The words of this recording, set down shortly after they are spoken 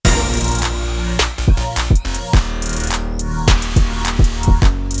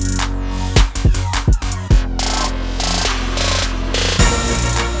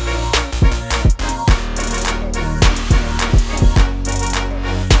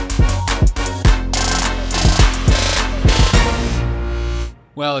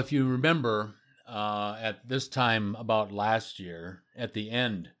Well, if you remember, at this time about last year, at the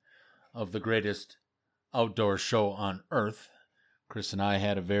end of the greatest outdoor show on earth, Chris and I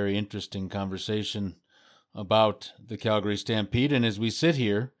had a very interesting conversation about the Calgary Stampede. And as we sit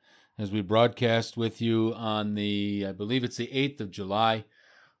here, as we broadcast with you on I believe it's the 8th of July,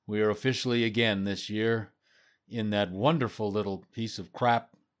 we are officially again this year in that wonderful little piece of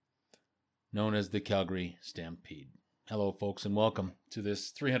crap known as the Calgary Stampede. Hello, folks, and welcome to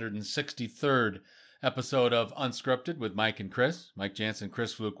this 363rd episode of Unscripted with Mike and Chris. Mike Jansen,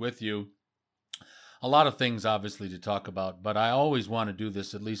 Chris Fluke with you. A lot of things, obviously, to talk about, but I always want to do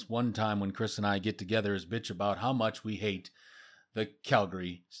this at least one time when Chris and I get together is bitch about how much we hate the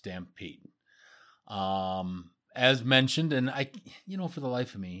Calgary Stampede. As mentioned, and for the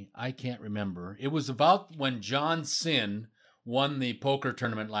life of me, I can't remember. It was about when John Sin won the poker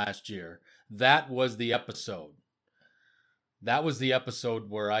tournament last year. That was the episode. That was the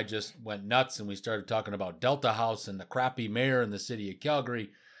episode where I just went nuts and we started talking about Delta House and the crappy mayor in the city of Calgary.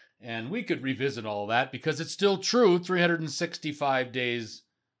 And we could revisit all that because it's still true 365 days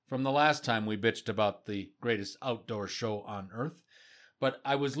from the last time we bitched about the greatest outdoor show on earth. But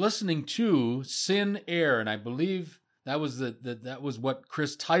I was listening to Sin Air, and I believe that was that was what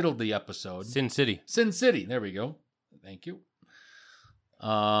Chris titled the episode. Sin City. Sin City. There we go. Thank you.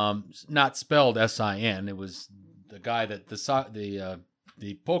 Not spelled S-I-N. It was the guy that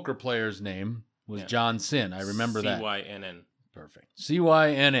the poker player's name was John Sin. I remember that. C-Y-N-N. Perfect.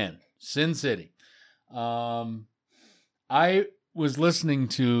 C-Y-N-N. Sin City. I was listening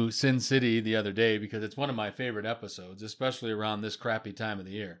to Sin City the other day because it's one of my favorite episodes, especially around this crappy time of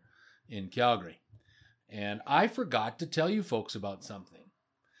the year in Calgary. And I forgot to tell you folks about something.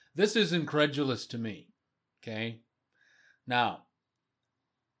 This is incredulous to me. Okay? Now,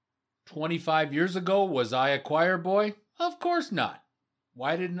 25 years ago, was I a choir boy? Of course not.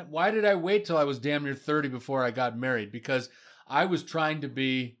 Why did I wait till I was damn near 30 before I got married? Because I was trying to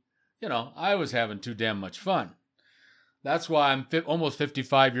be, I was having too damn much fun. That's why I'm almost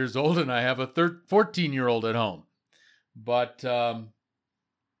 55 years old and I have a 14-year-old at home. But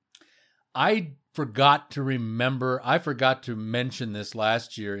I forgot to mention this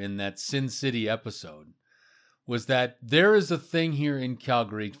last year in that Sin City episode, was that there is a thing here in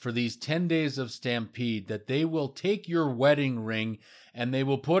Calgary for these 10 days of Stampede that they will take your wedding ring and they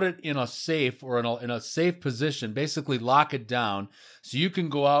will put it in a safe or in a safe position, basically lock it down so you can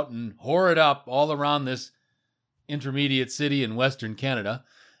go out and whore it up all around this intermediate city in Western Canada.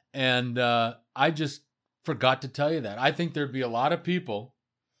 And I just forgot to tell you that. I think there'd be a lot of people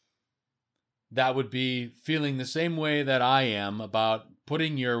that would be feeling the same way that I am about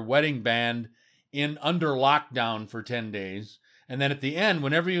putting your wedding band in under lockdown for 10 days. And then at the end,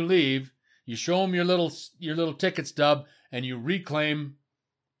 whenever you leave, you show them your little ticket stub and you reclaim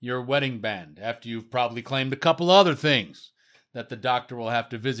your wedding band after you've probably claimed a couple other things that the doctor will have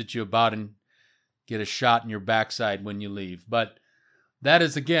to visit you about and get a shot in your backside when you leave. But that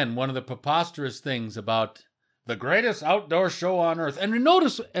is, again, one of the preposterous things about the greatest outdoor show on earth. And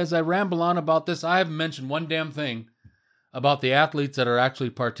notice as I ramble on about this, I haven't mentioned one damn thing about the athletes that are actually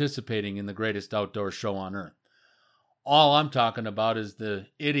participating in the greatest outdoor show on earth. All I'm talking about is the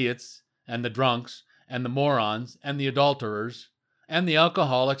idiots and the drunks and the morons and the adulterers and the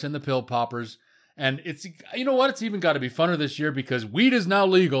alcoholics and the pill poppers. And it's, it's even got to be funner this year because weed is now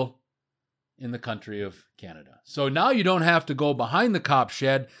legal in the country of Canada. So now you don't have to go behind the cop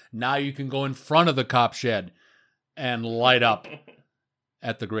shed. Now you can go in front of the cop shed and light up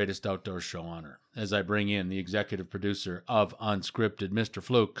at the greatest outdoor show on earth, as I bring in the executive producer of Unscripted, Mr.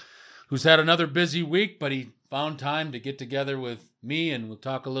 Fluke, who's had another busy week, but he found time to get together with me and we'll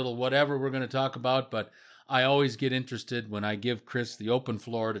talk a little whatever we're going to talk about. But I always get interested when I give Chris the open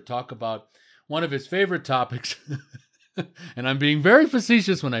floor to talk about one of his favorite topics. And I'm being very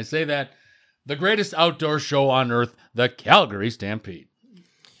facetious when I say that. The greatest outdoor show on earth, the Calgary Stampede.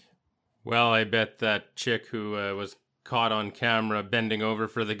 Well, I bet that chick who was caught on camera bending over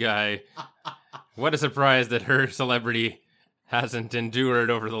for the guy. What a surprise that her celebrity hasn't endured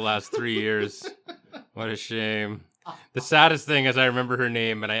over the last 3 years. What a shame. The saddest thing is I remember her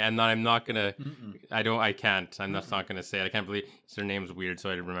name, and I'm not gonna. I can't. I'm not gonna say it. I can't believe her name's weird, so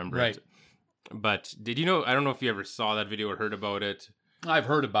I didn't remember it. But did you know? I don't know if you ever saw that video or heard about it. I've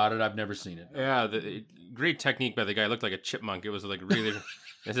heard about it. I've never seen it. Yeah, great technique by the guy. It looked like a chipmunk. It was like really.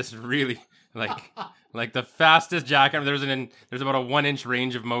 It's just really like the fastest jackhammer. There's about a 1 inch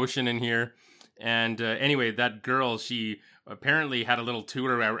range of motion in here. And anyway, that girl, she apparently had a little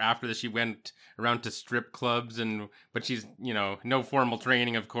tour after this. She went around to strip clubs, but she's, no formal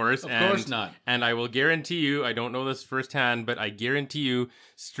training, of course. Of course not. And I will guarantee you, I don't know this firsthand, but I guarantee you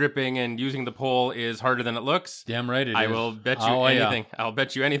stripping and using the pole is harder than it looks. Damn right it is. I will bet you anything. Yeah. I'll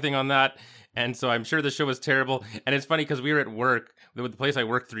bet you anything on that. And so I'm sure the show was terrible. And it's funny because we were at work, the place I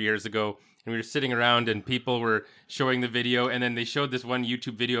worked 3 years ago, and we were sitting around and people were showing the video, and then they showed this one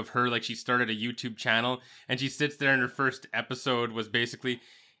YouTube video of her, like she started a YouTube channel, and she sits there and her first episode was basically,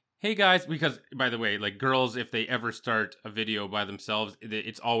 hey guys, because by the way, like girls, if they ever start a video by themselves,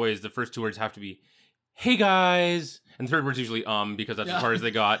 it's always, the first 2 words have to be, hey guys, and the third word's usually because that's as far as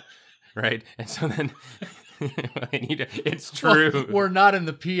they got, right? And so then... it's true. Well, we're not in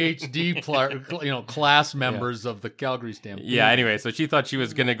the PhD class members of the Calgary Stampede. Yeah, anyway, so she thought she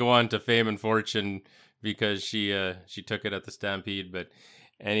was going to go on to fame and fortune because she took it at the Stampede. But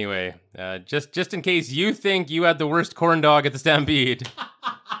anyway, just in case you think you had the worst corn dog at the Stampede,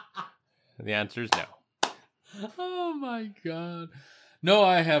 the answer is no. Oh my God. No,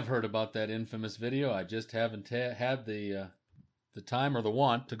 I have heard about that infamous video. I just haven't had the time or the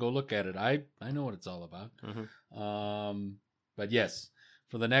want to go look at it. I know what it's all about. Mm-hmm. But yes,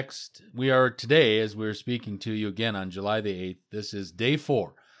 for the next, we are today, as we're speaking to you again on July the 8th, this is day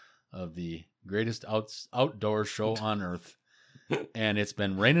 4 of the greatest outdoor show on earth. And it's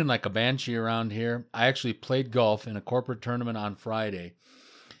been raining like a banshee around here. I actually played golf in a corporate tournament on Friday.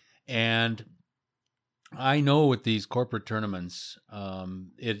 And I know with these corporate tournaments,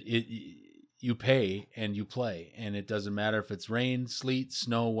 you pay and you play, and it doesn't matter if it's rain, sleet,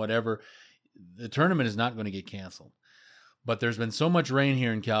 snow, whatever. The tournament is not going to get canceled. But there's been so much rain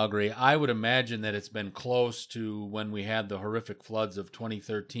here in Calgary, I would imagine that it's been close to when we had the horrific floods of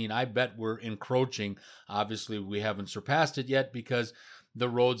 2013. I bet we're encroaching. Obviously, we haven't surpassed it yet because the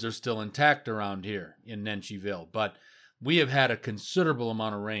roads are still intact around here in Nensheville. But we have had a considerable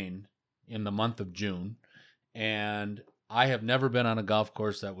amount of rain in the month of June, and I have never been on a golf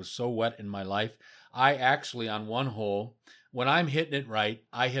course that was so wet in my life. I actually, on one hole, when I'm hitting it right,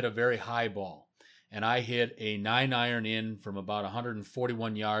 I hit a very high ball. And I hit a 9-iron in from about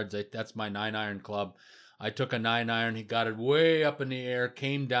 141 yards. That's my 9-iron club. I took a 9-iron, he got it way up in the air,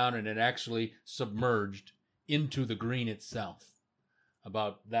 came down, and it actually submerged into the green itself,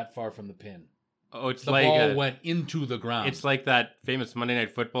 about that far from the pin. Oh, it's the like ball went into the ground. It's like that famous Monday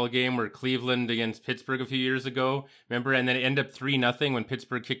Night Football game where Cleveland against Pittsburgh a few years ago. Remember? And then it ended up 3-0 when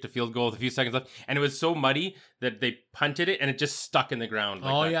Pittsburgh kicked a field goal with a few seconds left. And it was so muddy that they punted it and it just stuck in the ground.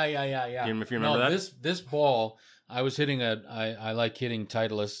 Like that. Yeah. If you remember that? This ball, I was hitting I like hitting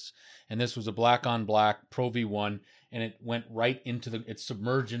Titleists, and this was a black on black Pro V1, and it went right into it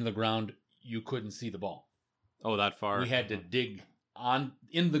submerged into the ground. You couldn't see the ball. Oh, that far? We had to dig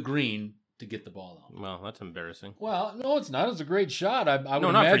in the green to get the ball out. Well, that's embarrassing. Well, no, it's not. It's a great shot. I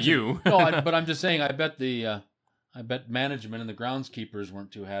would not imagine. for you. But I'm just saying. I bet management and the groundskeepers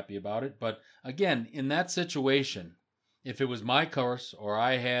weren't too happy about it. But again, in that situation, if it was my course or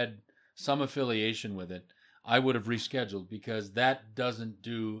I had some affiliation with it, I would have rescheduled, because that doesn't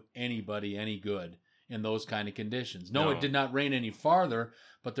do anybody any good in those kind of conditions. No, it did not rain any farther,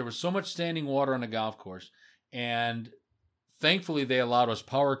 but there was so much standing water on the golf course, and thankfully, they allowed us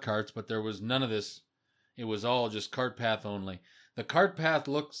power carts, but there was none of this. It was all just cart path only. The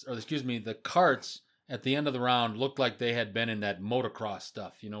the carts at the end of the round looked like they had been in that motocross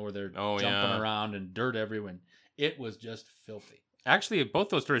stuff, where they're jumping around and dirt everywhere. It was just filthy. Actually, both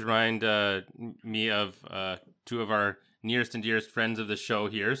those stories remind me of 2 of our nearest and dearest friends of the show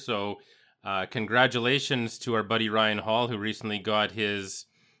here. So congratulations to our buddy Ryan Hall, who recently got his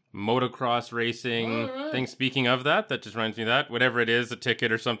motocross racing thing. Speaking of that just reminds me of that. Whatever it is, a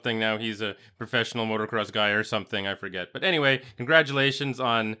ticket or something. Now he's a professional motocross guy or something. I forget. But anyway, congratulations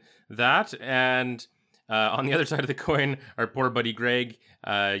on that. And on the other side of the coin, our poor buddy Greg.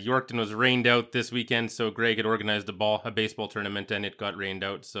 Yorkton was rained out this weekend, so Greg had organized a baseball tournament, and it got rained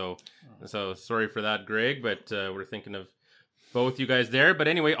out. So sorry for that, Greg. But we're thinking of both you guys there. But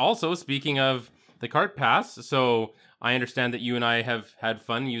anyway, also speaking of the cart pass, so I understand that you and I have had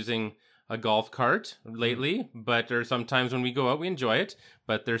fun using a golf cart lately, but there are sometimes when we go out, we enjoy it.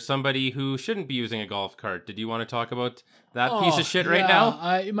 But there's somebody who shouldn't be using a golf cart. Did you want to talk about that piece of shit right now?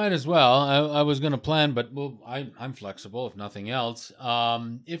 I might as well. I was going to plan, but I'm flexible, if nothing else.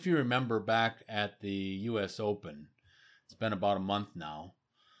 If you remember back at the U.S. Open, it's been about a month now.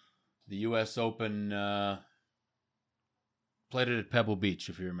 The U.S. Open played it at Pebble Beach,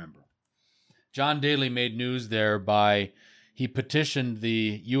 if you remember. John Daly made news there he petitioned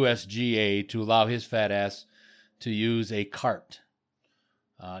the USGA to allow his fat ass to use a cart.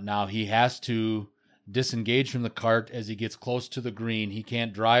 Now he has to disengage from the cart as he gets close to the green. He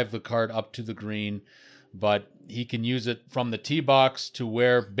can't drive the cart up to the green, but he can use it from the tee box to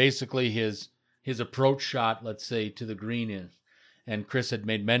where basically his approach shot, let's say, to the green is. And Chris had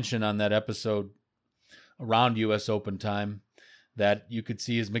made mention on that episode around U.S. Open time that you could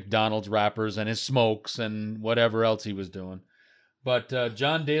see his McDonald's wrappers and his smokes and whatever else he was doing. But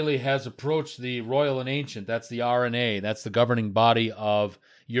John Daly has approached the Royal and Ancient. That's the R&A. That's the governing body of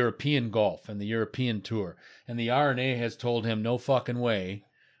European golf and the European Tour. And the R&A has told him, no fucking way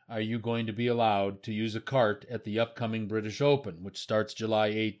are you going to be allowed to use a cart at the upcoming British Open, which starts July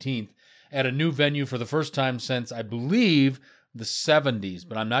 18th at a new venue for the first time since, I believe, the 70s.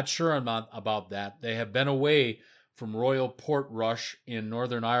 But I'm not sure about that. They have been away from Royal Portrush in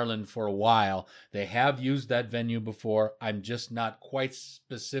Northern Ireland for a while. They have used that venue before. I'm just not quite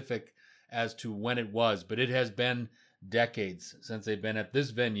specific as to when it was, but it has been decades since they've been at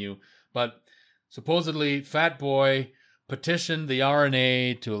this venue. But supposedly Fat Boy petitioned the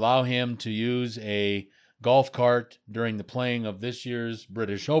R&A to allow him to use a golf cart during the playing of this year's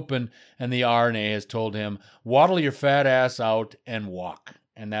British Open, and the R&A has told him, waddle your fat ass out and walk.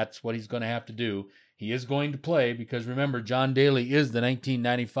 And that's what he's going to have to do. He is going to play because, remember, John Daly is the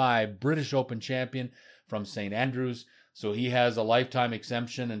 1995 British Open champion from St. Andrews, so he has a lifetime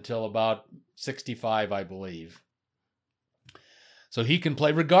exemption until about 65, I believe. So he can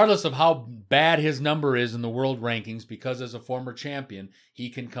play regardless of how bad his number is in the world rankings, because as a former champion, he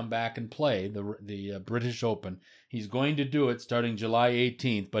can come back and play the British Open. He's going to do it starting July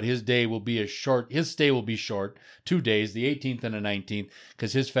 18th, but his stay will be short, 2 days, the 18th and the 19th,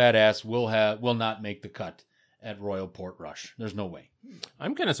 because his fat ass will not make the cut at Royal Portrush. There's no way.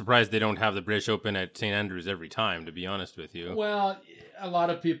 I'm kind of surprised they don't have the British Open at St. Andrews every time, to be honest with you. Well, a lot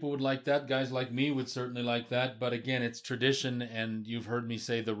of people would like that. Guys like me would certainly like that. But again, it's tradition, and you've heard me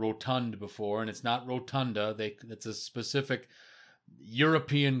say the rotund before, and it's not rotunda. It's a specific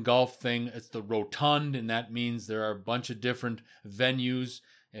European golf thing. It's the rotund, and that means there are a bunch of different venues,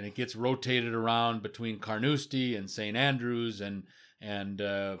 and it gets rotated around between Carnoustie and St. Andrews and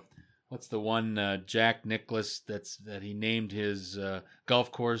what's the one Jack Nicklaus that he named his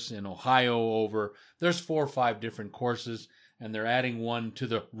golf course in Ohio over. There's 4 or 5 different courses, and they're adding one to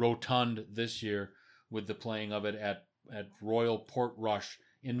the rotund this year with the playing of it at Royal Portrush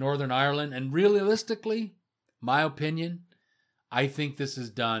in Northern Ireland. And realistically, my opinion, I think this is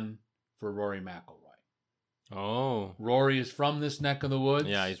done for Rory McIlroy. Oh. Rory is from this neck of the woods.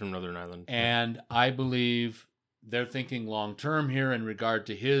 Yeah, he's from Northern Ireland. And I believe they're thinking long term here in regard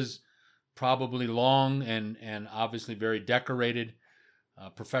to his probably long and obviously very decorated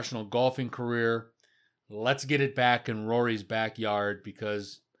professional golfing career. Let's get it back in Rory's backyard,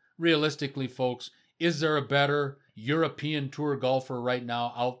 because realistically, folks, is there a better European Tour golfer right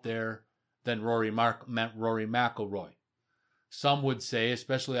now out there than Rory McIlroy? Some would say,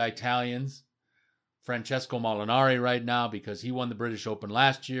 especially Italians, Francesco Molinari right now, because he won the British Open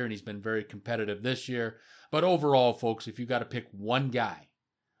last year and he's been very competitive this year. But overall, folks, if you got to pick one guy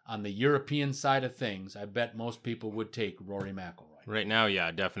on the European side of things, I bet most people would take Rory McIlroy. Right now,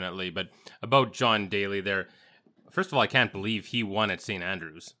 yeah, definitely. But about John Daly there, first of all, I can't believe he won at St.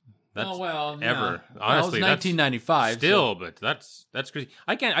 Andrews. That's ever. Yeah. Honestly, well, it was 1995. Still, but that's crazy.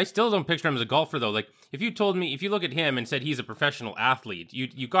 I still don't picture him as a golfer though. Like, if you look at him and said he's a professional athlete,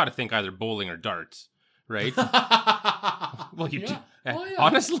 you got to think either bowling or darts, right? Well, you do. Oh, yeah.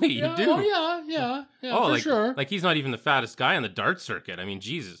 Honestly, you do. Oh, yeah, for sure. Like, he's not even the fattest guy on the dart circuit. I mean,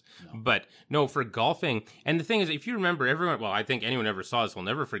 Jesus. No. But no, for golfing. And the thing is, if you remember, I think anyone ever saw this will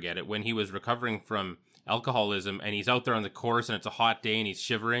never forget it, when he was recovering from alcoholism and he's out there on the course and it's a hot day and he's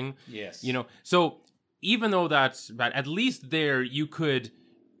shivering. Yes. So even though that's bad, at least there you could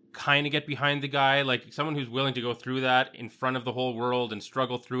kind of get behind the guy, like someone who's willing to go through that in front of the whole world and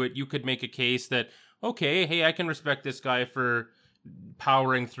struggle through it. You could make a case that, okay, hey, I can respect this guy for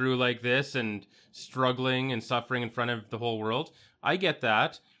powering through like this and struggling and suffering in front of the whole world. I get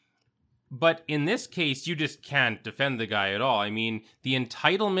that. But in this case, you just can't defend the guy at all. I mean, the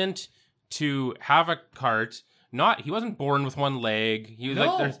entitlement to have a cart, he wasn't born with one leg. He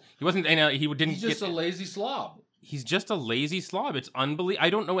was He's just a lazy slob. He's just a lazy slob. It's unbelievable. I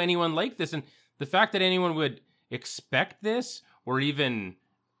don't know anyone like this. And the fact that anyone would expect this or even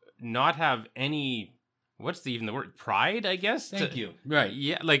not have any, what's the word? Pride, I guess? Thank you. Right.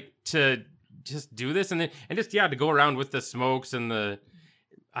 Yeah. Like to just do this to go around with the smokes and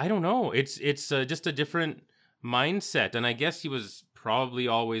I don't know. It's just a different mindset. And I guess he was probably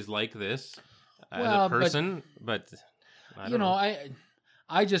always like this as a person, but I don't know.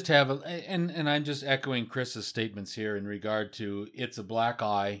 I just have and I'm just echoing Chris's statements here in regard to it's a black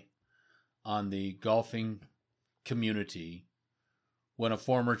eye on the golfing community when a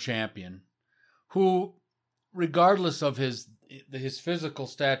former champion who, regardless of his physical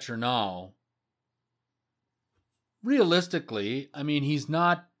stature now, realistically, I mean, he's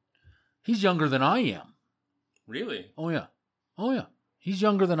younger than I am. Really? Oh, yeah. He's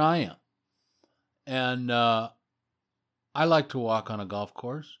younger than I am. And I like to walk on a golf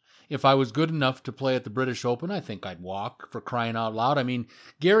course. If I was good enough to play at the British Open, I think I'd walk, for crying out loud. I mean,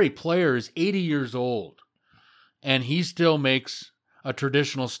 Gary Player is 80 years old, and he still makes a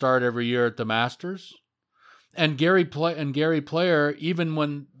traditional start every year at the Masters. And Gary Player, even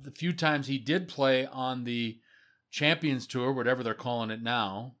when the few times he did play on the Champions Tour, whatever they're calling it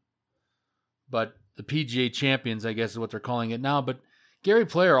now, but the PGA Champions, I guess, is what they're calling it now. But Gary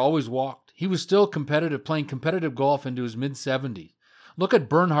Player always walked. He was still competitive, playing competitive golf into his mid-70s. Look at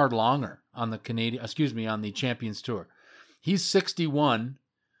Bernhard Langer on the Champions Tour. He's 61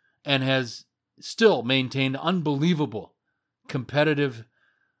 and has still maintained unbelievable competitive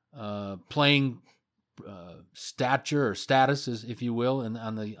playing stature or status, if you will,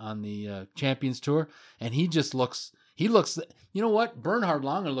 on the Champions Tour. And he looks. You know what? Bernhard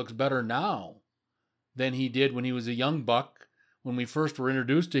Langer looks better now than he did when he was a young buck, when we first were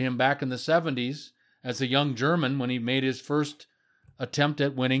introduced to him back in the 70s as a young German, when he made his first attempt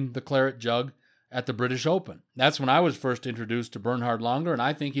at winning the Claret Jug at the British Open. That's when I was first introduced to Bernhard Langer, and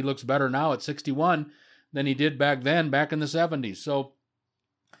I think he looks better now at 61 than he did back then, back in the 70s. So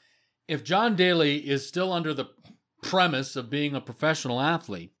if John Daly is still under the premise of being a professional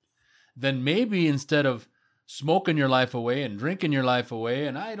athlete, then maybe instead of smoking your life away and drinking your life away,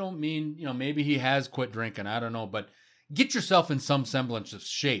 and I don't mean, maybe he has quit drinking, I don't know, but get yourself in some semblance of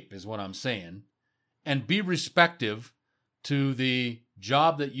shape is what I'm saying, and be respective to the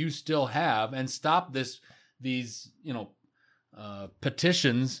job that you still have, and stop these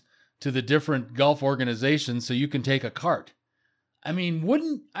petitions to the different golf organizations so you can take a cart. I mean,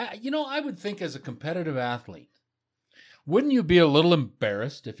 I would think as a competitive athlete, wouldn't you be a little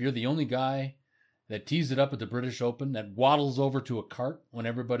embarrassed if you're the only guy that tees it up at the British Open, that waddles over to a cart when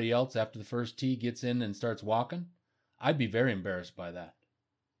everybody else after the first tee gets in and starts walking? I'd be very embarrassed by that.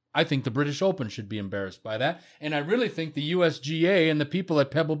 I think the British Open should be embarrassed by that. And I really think the USGA and the people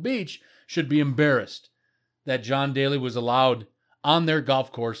at Pebble Beach should be embarrassed that John Daly was allowed on their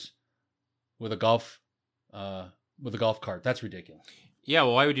golf course with a golf cart. That's ridiculous. Yeah,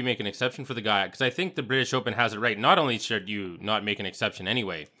 well, why would you make an exception for the guy? Because I think the British Open has it right. Not only should you not make an exception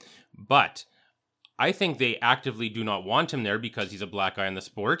anyway, but I think they actively do not want him there because he's a black guy in the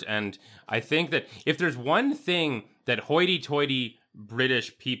sport. And I think that if there's one thing that hoity-toity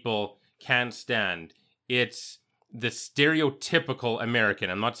British people can't stand, it's the stereotypical American.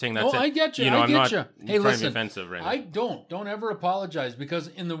 I'm not saying that's I get you. I'm not Hey, trying listen, to be offensive right now. I don't ever apologize, because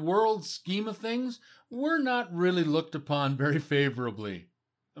in the world scheme of things, we're not really looked upon very favorably,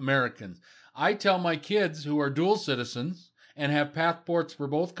 Americans. I tell my kids who are dual citizens and have passports for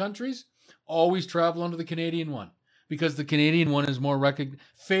both countries, always travel under the Canadian one, because the Canadian one is more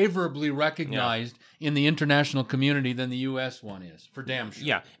favorably recognized in the international community than the U.S. one is, for damn sure.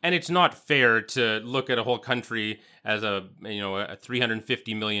 Yeah, and it's not fair to look at a whole country as a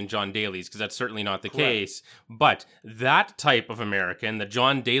 350 million John Dalys, because that's certainly not the case. But that type of American, the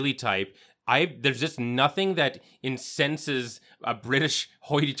John Daly type, there's just nothing that incenses a British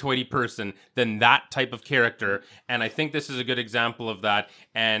hoity-toity person than that type of character, and I think this is a good example of that,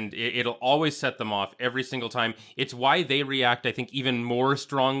 and it'll always set them off every single time. It's why they react, I think, even more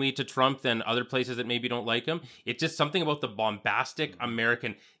strongly to Trump than other places that maybe don't like him. It's just something about the bombastic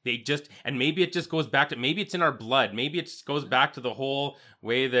American. And maybe it just goes back to, maybe it's in our blood, maybe it goes back to the whole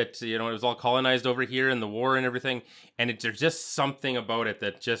way that, it was all colonized over here and the war and everything, and there's just something about it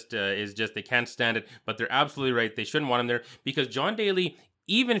that just is just, they can't stand it. But they're absolutely right, they shouldn't want him there, because John Daly,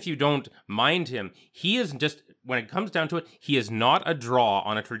 even if you don't mind him, he is just, when it comes down to it, he is not a draw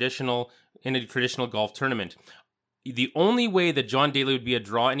on a traditional golf tournament. The only way that John Daly would be a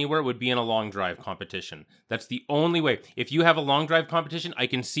draw anywhere would be in a long drive competition. That's the only way. If you have a long drive competition, I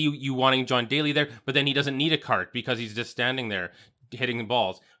can see you wanting John Daly there, but then he doesn't need a cart because he's just standing there hitting the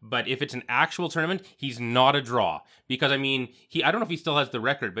balls. But if it's an actual tournament, he's not a draw. Because, I mean, I don't know if he still has the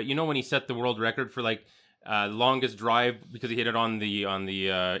record, but when he set the world record for longest drive, because he hit it on the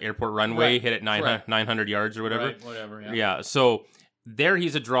airport runway, hit it 900 yards or whatever. Right, whatever, yeah. Yeah, so there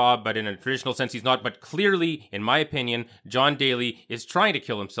he's a draw, but in a traditional sense he's not. But clearly, in my opinion, John Daly is trying to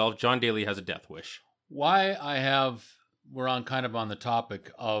kill himself. John Daly has a death wish. We're on kind of on the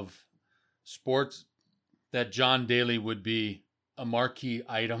topic of sports that John Daly would be a marquee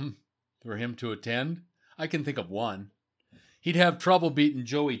item for him to attend. I can think of one. he'd have trouble beating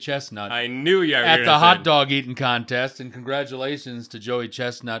Joey Chestnut I knew you were at gonna the say hot it. dog eating contest. And congratulations to Joey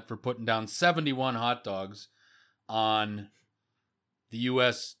Chestnut for putting down 71 hot dogs on the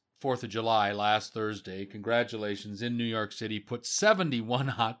U.S. 4th of July last Thursday. Congratulations. In New York City, put 71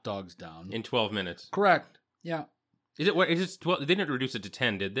 hot dogs down. in 12 minutes. Correct. Yeah. Is it what? Is it 12? They didn't reduce it to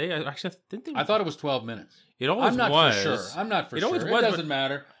 10, did they? Actually, didn't they? I thought it was 12 minutes. it always I'm not was. for sure. I'm not for It sure. always It was, doesn't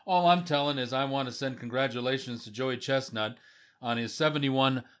matter. All I'm telling is I want to send congratulations to Joey Chestnut on his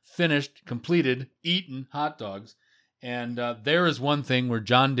 71 finished, completed, eaten hot dogs. And there is one thing where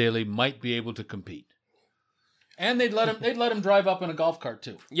John Daly might be able to compete. And they'd let him drive up in a golf cart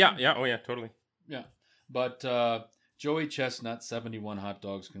too. Yeah. Oh yeah. Totally. Yeah. But Joey Chestnut, 71 hot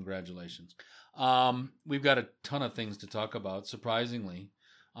dogs. Congratulations. We've got a ton of things to talk about, surprisingly,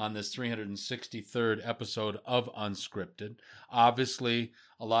 on this 363rd episode of Unscripted. Obviously,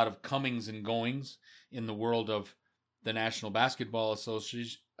 a lot of comings and goings in the world of the National Basketball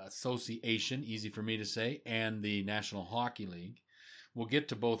Association, easy for me to say, and the National Hockey League. We'll get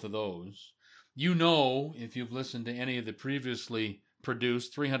to both of those. You know, if you've listened to any of the previously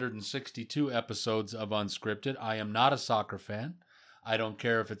produced 362 episodes of Unscripted, I am not a soccer fan. I don't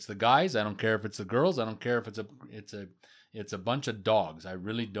care if it's the guys. I don't care if it's the girls. I don't care if it's a bunch of dogs. I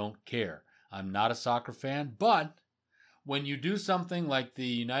really don't care. I'm not a soccer fan. But when you do something like the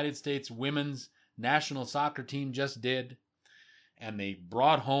United States women's national soccer team just did, and they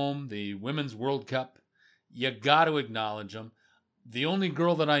brought home the Women's World Cup, you got to acknowledge them. The only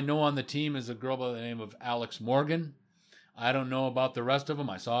girl that I know on the team is a girl by the name of Alex Morgan. I don't know about the rest of them.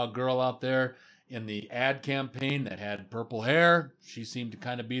 I saw a girl out there in the ad campaign that had purple hair. She seemed to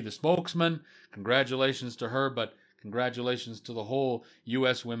kind of be the spokesman. Congratulations to her, but congratulations to the whole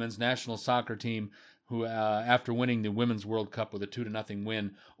U.S. women's national soccer team who, after winning the Women's World Cup with a 2-0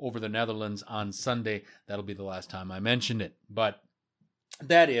 win over the Netherlands on Sunday, that'll be the last time I mentioned it. But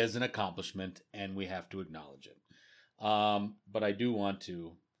that is an accomplishment, and we have to acknowledge it. But I do want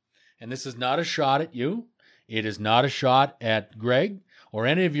to, and this is not a shot at you. It is not a shot at Greg or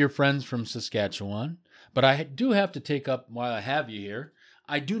any of your friends from Saskatchewan, but I do have to take up, while I have you here,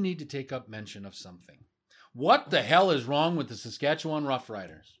 I do need to take up mention of something. What the hell is wrong with the Saskatchewan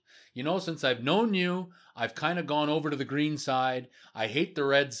Roughriders? You know, since I've known you, I've kind of gone over to the green side. I hate the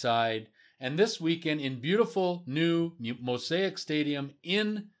red side. And this weekend in beautiful new Mosaic Stadium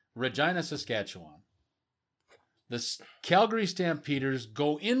in Regina, Saskatchewan, the Calgary Stampeders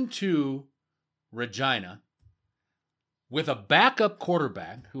go into Regina with a backup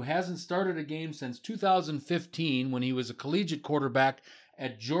quarterback who hasn't started a game since 2015 when he was a collegiate quarterback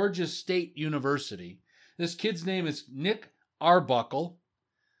at Georgia State University. This kid's name is Nick Arbuckle,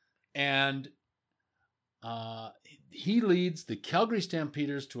 and he leads the Calgary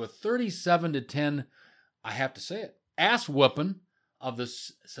Stampeders to a 37-10, I have to say it, ass whooping of the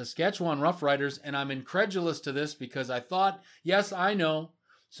Saskatchewan Roughriders. And I'm incredulous to this because I thought, yes, I know,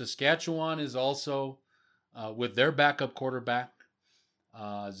 Saskatchewan is also with their backup quarterback.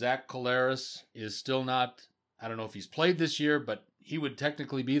 Zach Collaros is still not, I don't know if he's played this year, but he would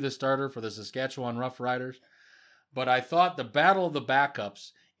technically be the starter for the Saskatchewan Roughriders. But I thought the battle of the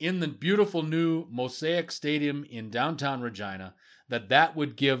backups in the beautiful new Mosaic Stadium in downtown Regina, that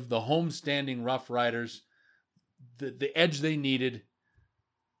would give the homestanding Roughriders the edge they needed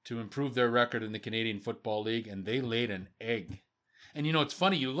to improve their record in the Canadian Football League, and they laid an egg. And you know, it's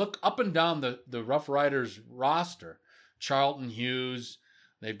funny, you look up and down the Rough Riders roster, Charlton Hughes,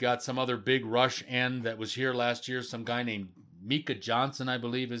 they've got some other big rush end that was here last year, some guy named Mika Johnson, I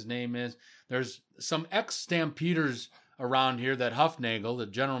believe his name is. There's some ex-Stampeders around here that Huffnagel, the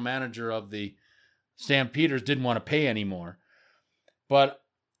general manager of the Stampeders, didn't want to pay anymore. But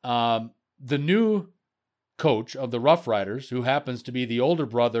the new coach of the Rough Riders, who happens to be the older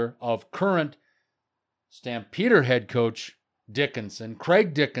brother of current Stampeder head coach Dickinson,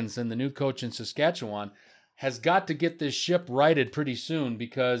 Craig Dickinson, the new coach in Saskatchewan, has got to get this ship righted pretty soon,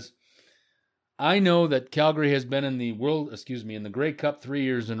 because I know that Calgary has been in the Grey Cup 3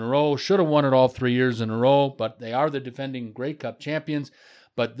 years in a row, should have won it all 3 years in a row, but they are the defending Grey Cup champions.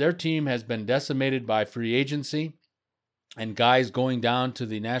 But their team has been decimated by free agency and guys going down to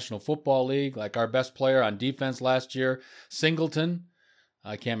the National Football League, like our best player on defense last year, Singleton.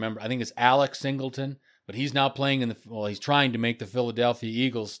 I can't remember. I think it's Alex Singleton, but he's now playing he's trying to make the Philadelphia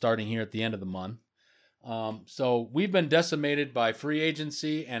Eagles starting here at the end of the month. So we've been decimated by free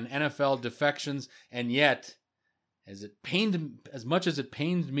agency and NFL defections, and yet, as much as it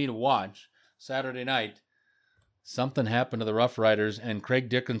pained me to watch Saturday night, something happened to the Rough Riders, and Craig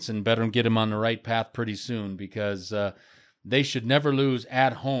Dickinson better get him on the right path pretty soon, because they should never lose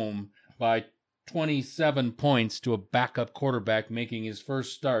at home by 27 points to a backup quarterback making his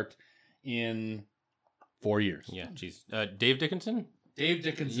first start in 4 years. Yeah, geez. Dave Dickinson? Dave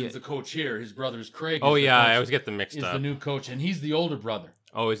Dickinson's the coach here. His brother's Craig. Oh, yeah, I always get them mixed is up. the new coach, and he's the older brother.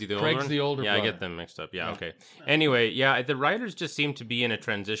 Oh, is he the older Craig's one? the older Yeah, brother. I get them mixed up. Yeah, okay. Anyway, yeah, the Riders just seem to be in a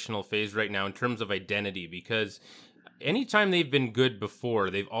transitional phase right now in terms of identity, because anytime they've been good before,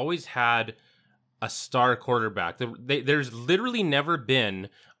 they've always had a star quarterback. There's literally never been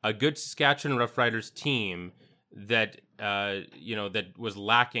a good Saskatchewan Roughriders team that that was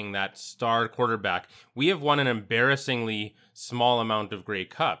lacking that star quarterback. We have won an embarrassingly small amount of Grey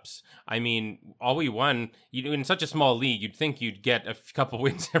Cups. I mean, all we won, in such a small league, you'd think you'd get a couple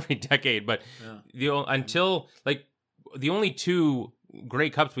wins every decade, but the only 2 Grey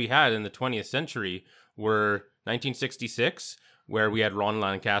Cups we had in the 20th century were 1966, where we had Ron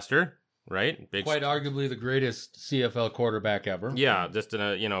Lancaster, right? Quite arguably the greatest CFL quarterback ever. Yeah, just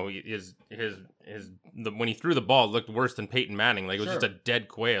when he threw the ball, it looked worse than Peyton Manning. Like, it was just a dead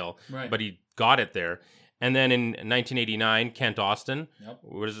quail, but he got it there. And then in 1989, Kent Austin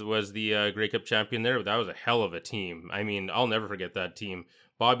was the Grey Cup champion there. That was a hell of a team. I mean, I'll never forget that team.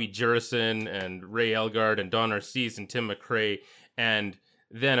 Bobby Jurison and Ray Elgard and Don Narcisse and Tim McRae. And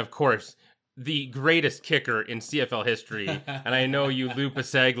then, of course, the greatest kicker in CFL history, and I know you Lou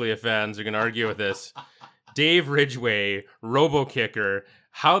Pasaglia fans are going to argue with this, Dave Ridgway, robo-kicker.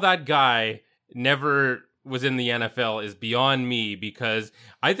 How that guy never was in the NFL is beyond me, because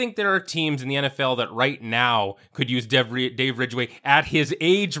I think there are teams in the NFL that right now could use Dave Ridgway at his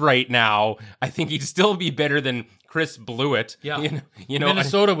age right now. I think he'd still be better than Chris Blewett. Yeah.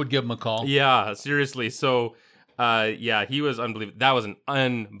 Minnesota would give him a call. Yeah, seriously. So... he was unbelievable. That was an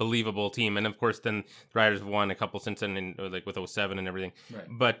unbelievable team. And of course, then the Riders have won a couple since then, with 07 and everything. Right.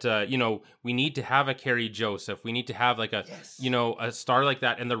 But, we need to have a Kerry Joseph. We need to have a star like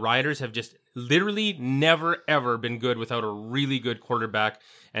that. And the Riders have just literally never, ever been good without a really good quarterback.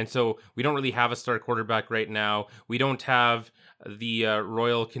 And so we don't really have a star quarterback right now. We don't have the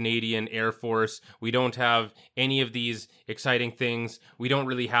Royal Canadian Air Force. We don't have any of these exciting things. We don't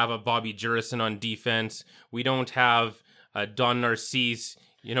really have a Bobby Jurison on defense. We don't have Don Narcisse,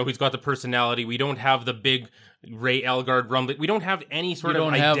 who's got the personality. We don't have the big Ray Elgard rumbling. We don't have any sort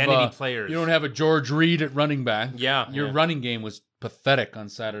of identity players. You don't have a George Reed at running back. Yeah. Your running game was pathetic on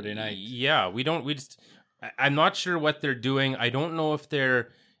Saturday night. Yeah, I'm not sure what they're doing. I don't know if they're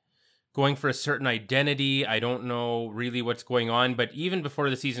going for a certain identity. I don't know really what's going on, but even before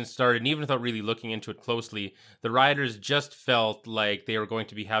the season started, and even without really looking into it closely, the Riders just felt like they were going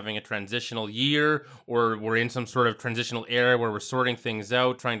to be having a transitional year, or we're in some sort of transitional era where we're sorting things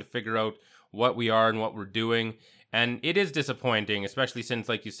out, trying to figure out what we are and what we're doing. And it is disappointing, especially since,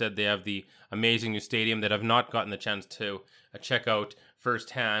 like you said, they have the amazing new stadium that I've not gotten the chance to check out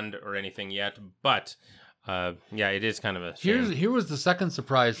firsthand or anything yet, but... it is kind of a shame. Here was the second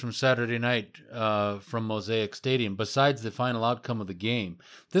surprise from Saturday night from Mosaic Stadium, besides the final outcome of the game.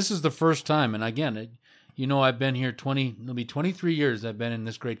 This is the first time, and again, I've been here it'll be 23 years I've been in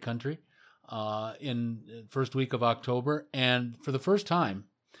this great country in the first week of October, and for the first time,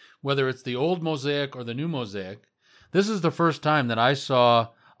 whether it's the old Mosaic or the new Mosaic, this is the first time that I saw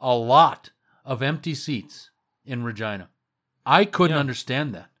a lot of empty seats in Regina. I couldn't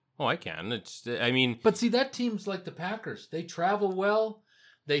understand that. Oh, I can. But see, that team's like the Packers. They travel well.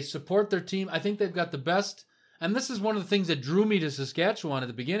 They support their team. I think they've got the best. And this is one of the things that drew me to Saskatchewan at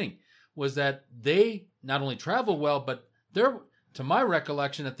the beginning, was that they not only travel well, but they're, to my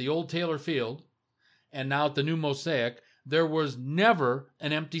recollection, at the old Taylor Field and now at the new Mosaic, there was never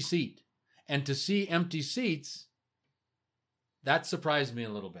an empty seat. And to see empty seats, that surprised me a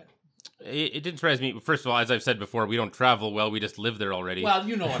little bit. It didn't surprise me. First of all, as I've said before, we don't travel well. We just live there already. Well,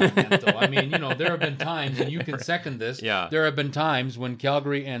 you know what I meant, though. I mean, there have been times, and you can second this. Yeah. There have been times when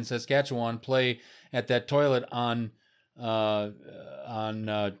Calgary and Saskatchewan play at that toilet on Crowchild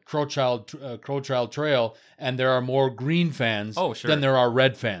Trail, and there are more green fans than there are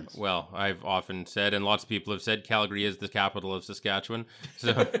red fans. Well, I've often said, and lots of people have said, Calgary is the capital of Saskatchewan.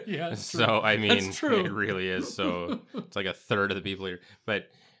 So, yeah, so I mean, that's true. It really is. So it's like a third of the people here,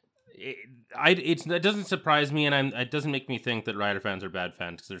 but. It doesn't surprise me, and it doesn't make me think that Rider fans are bad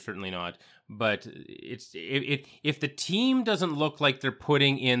fans, because they're certainly not. But if the team doesn't look like they're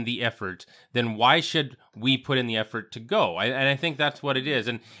putting in the effort, then why should we put in the effort to go? And I think that's what it is.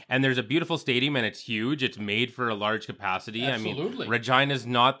 And there's a beautiful stadium, and it's huge. It's made for a large capacity. Absolutely. I mean, Regina's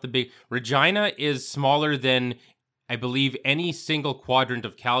not the big. Regina is smaller than, I believe, any single quadrant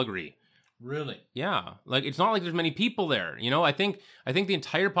of Calgary. Really? Yeah. Like, it's not like there's many people there. I think the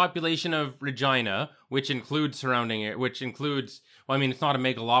entire population of Regina, which includes Well, I mean, it's not a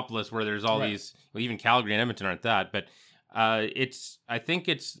megalopolis where there's all Right. these. Well, even Calgary and Edmonton aren't that, but I think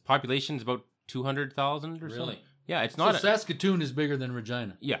its population's about 200,000 or so. Really? Yeah, it's So not. Saskatoon is bigger than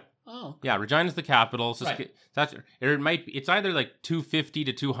Regina. Yeah. Oh. Yeah, Regina's the capital. Right. It's either like 250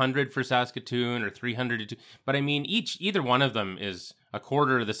 to 200 for Saskatoon or 300 to 2. But I mean, either one of them is a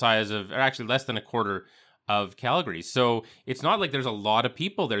quarter the size of, or actually less than a quarter of Calgary. So it's not like there's a lot of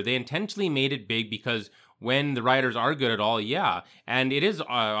people there. They intentionally made it big because when the Riders are good at all, yeah. And it is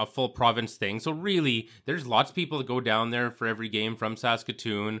a full province thing. So really, there's lots of people that go down there for every game from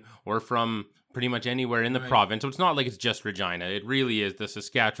Saskatoon or from pretty much anywhere in the province. So it's not like it's just Regina. It really is the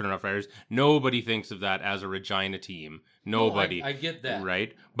Saskatchewan Roughriders. Nobody thinks of that as a Regina team. Nobody. I get that.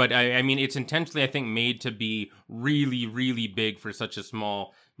 Right? But I mean, it's intentionally, I think, made to be really, really big for such a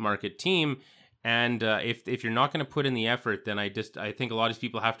small market team. And if you're not going to put in the effort, then I think a lot of these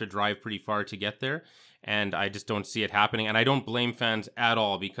people have to drive pretty far to get there. And I just don't see it happening. And I don't blame fans at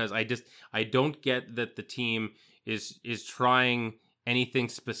all because I don't get that the team is trying anything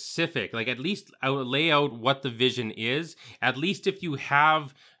specific. Like, at least lay out what the vision is. At least if you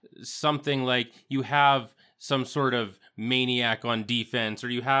have something like you have some sort of maniac on defense, or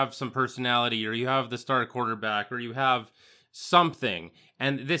you have some personality, or you have the star quarterback, or you have something.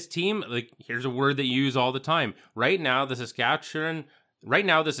 And this team, like, here's a word that you use all the time. Right now, the Saskatchewan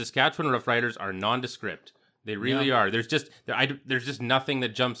Roughriders are nondescript. They really are. There's just nothing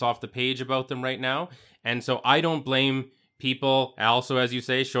that jumps off the page about them right now. And so I don't blame people, also, as you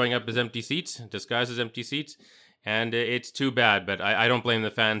say, showing up as empty seats, disguised as empty seats. And it's too bad, but I don't blame the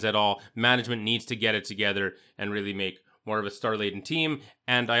fans at all. Management needs to get it together and really make more of a star-laden team.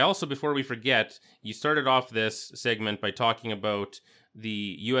 And I also, before we forget, you started off this segment by talking about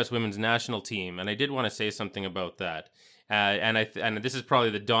the U.S. women's national team, and I did want to say something about that. And this is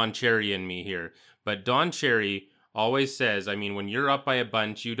probably the Don Cherry in me here, but Don Cherry always says, I mean, when you're up by a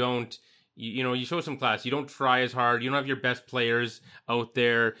bunch, you don't, you show some class. You don't try as hard. You don't have your best players out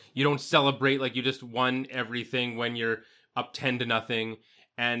there. You don't celebrate like you just won everything when you're up 10-0.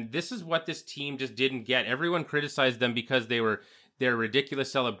 And this is what this team just didn't get. Everyone criticized them because their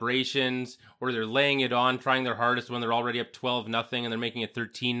ridiculous celebrations, or they're laying it on, trying their hardest when they're already up 12-0 and they're making it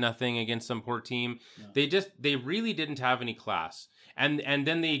 13-0 against some poor team. Yeah. They really didn't have any class. And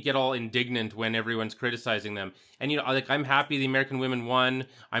then they get all indignant when everyone's criticizing them. And, like, I'm happy the American women won.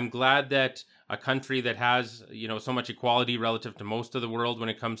 I'm glad that a country that has, so much equality relative to most of the world when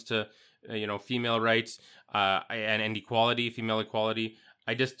it comes to, female rights and equality, female equality.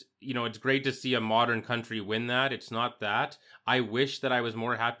 I just, it's great to see a modern country win that. It's not that. I wish that I was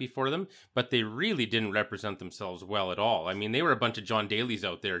more happy for them, but they really didn't represent themselves well at all. I mean, they were a bunch of John Daly's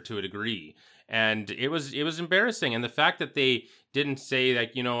out there to a degree, and it was embarrassing. And the fact that they didn't say,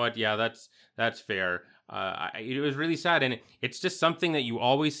 like, you know what, yeah, that's fair. It was really sad, and it's just something that you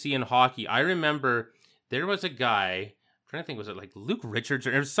always see in hockey. I remember there was a guy, I'm trying to think, was it like Luke Richards,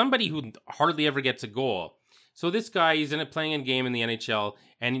 or somebody who hardly ever gets a goal. So this guy, he's playing a game in the NHL,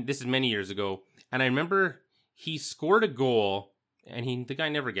 and this is many years ago. And I remember he scored a goal, and the guy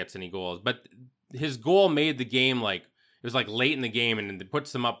never gets any goals. But his goal made the game, like, it was like late in the game, and it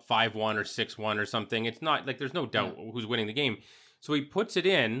puts them up 5-1 or 6-1 or something. It's not like there's no doubt who's winning the game. So he puts it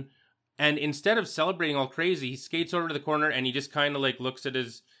in, and instead of celebrating all crazy, he skates over to the corner, and he just kind of like looks at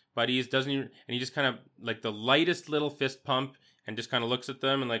his buddies, and he just kind of like the lightest little fist pump, and just kind of looks at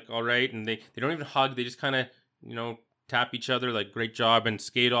them and like, all right. And they don't even hug. They just kind of, tap each other like, great job, and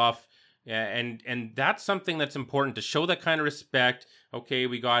skate off. Yeah, and that's something that's important, to show that kind of respect. Okay,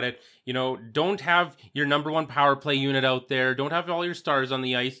 we got it. Don't have your number one power play unit out there. Don't have all your stars on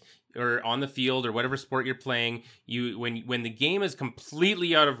the ice or on the field or whatever sport you're playing. When the game is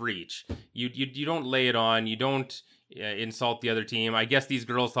completely out of reach, you don't lay it on. You don't insult the other team. I guess these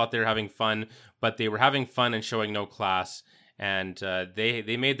girls thought they were having fun, but they were having fun and showing no class. And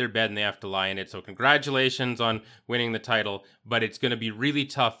they made their bed and they have to lie in it. So congratulations on winning the title. But it's going to be really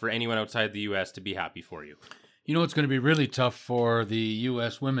tough for anyone outside the U.S. to be happy for you. What's going to be really tough for the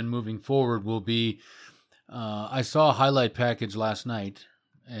U.S. women moving forward will be, I saw a highlight package last night,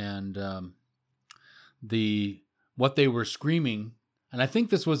 and what they were screaming, and I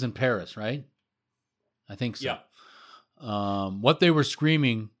think this was in Paris, right? I think so. Yeah. What they were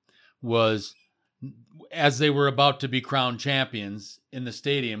screaming was, as they were about to be crowned champions in the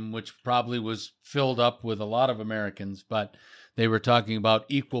stadium, which probably was filled up with a lot of Americans, but they were talking about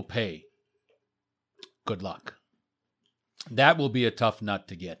equal pay. Good luck. That will be a tough nut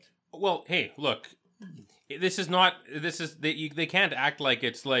to get. Well, hey, look, they can't act like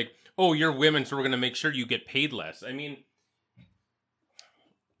it's like, oh, you're women, so we're going to make sure you get paid less. I mean,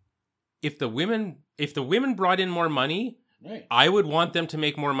 if the women brought in more money, Right. I would want them to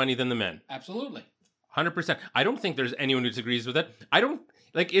make more money than the men. Absolutely. 100%. I don't think there's anyone who disagrees with it. I don't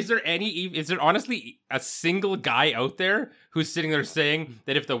like. Is there honestly a single guy out there who's sitting there saying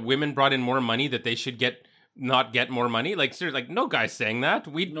that if the women brought in more money, that they should not get more money? Like, seriously, like no guy's saying that.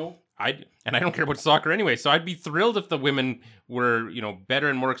 No. And I don't care about soccer anyway. So I'd be thrilled if the women were, better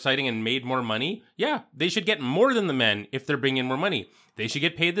and more exciting and made more money. Yeah, they should get more than the men if they're bringing in more money. They should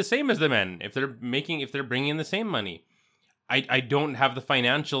get paid the same as the men if they're bringing in the same money. I don't have the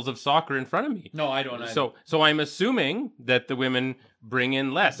financials of soccer in front of me. No, I don't either. So I'm assuming that the women bring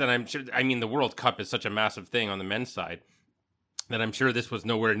in less. And I'm sure, the World Cup is such a massive thing on the men's side that I'm sure this was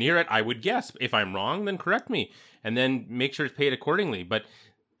nowhere near it. I would guess. If I'm wrong, then correct me. And then make sure it's paid accordingly. But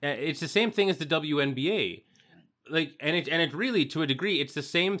it's the same thing as the WNBA. And it really, to a degree, it's the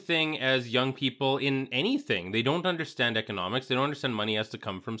same thing as young people in anything. They don't understand economics. They don't understand money has to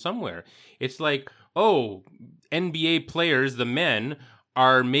come from somewhere. It's like, oh, NBA players, the men,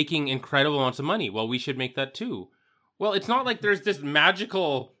 are making incredible amounts of money. Well, we should make that too. Well, it's not like there's this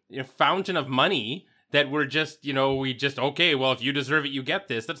magical fountain of money that we're just, okay, well, if you deserve it, you get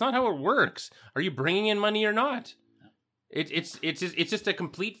this. That's not how it works. Are you bringing in money or not? It's just a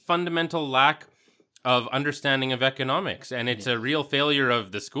complete fundamental lack of understanding of economics, and it's a real failure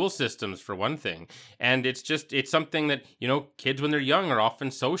of the school systems, for one thing. And it's something that kids when they're young are often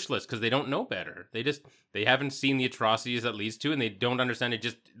socialists because they don't know better. They haven't seen the atrocities that leads to, and they don't understand it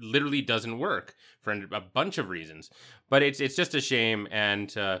just literally doesn't work for a bunch of reasons. But it's just a shame.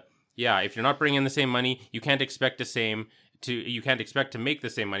 And if you're not bringing in the same money, you can't expect to make the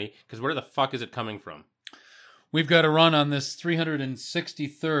same money, because where the fuck is it coming from? We've got a run on this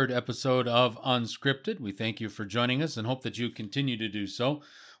 363rd episode of Unscripted. We thank you for joining us and hope that you continue to do so.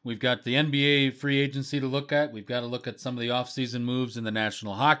 We've got the NBA free agency to look at. We've got to look at some of the offseason moves in the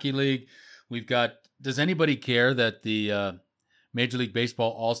National Hockey League. Does anybody care that the Major League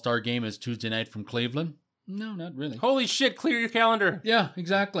Baseball All-Star Game is Tuesday night from Cleveland? No, not really. Holy shit, clear your calendar. Yeah,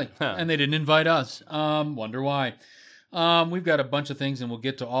 exactly. And they didn't invite us. Wonder why. We've got a bunch of things, and we'll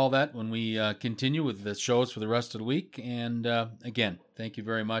get to all that when we continue with the shows for the rest of the week. And again, thank you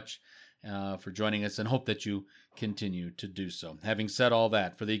very much for joining us, and hope that you continue to do so. Having said all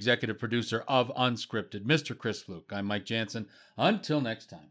that, for the executive producer of Unscripted, Mr. Chris Fluke, I'm Mike Jansen. Until next time.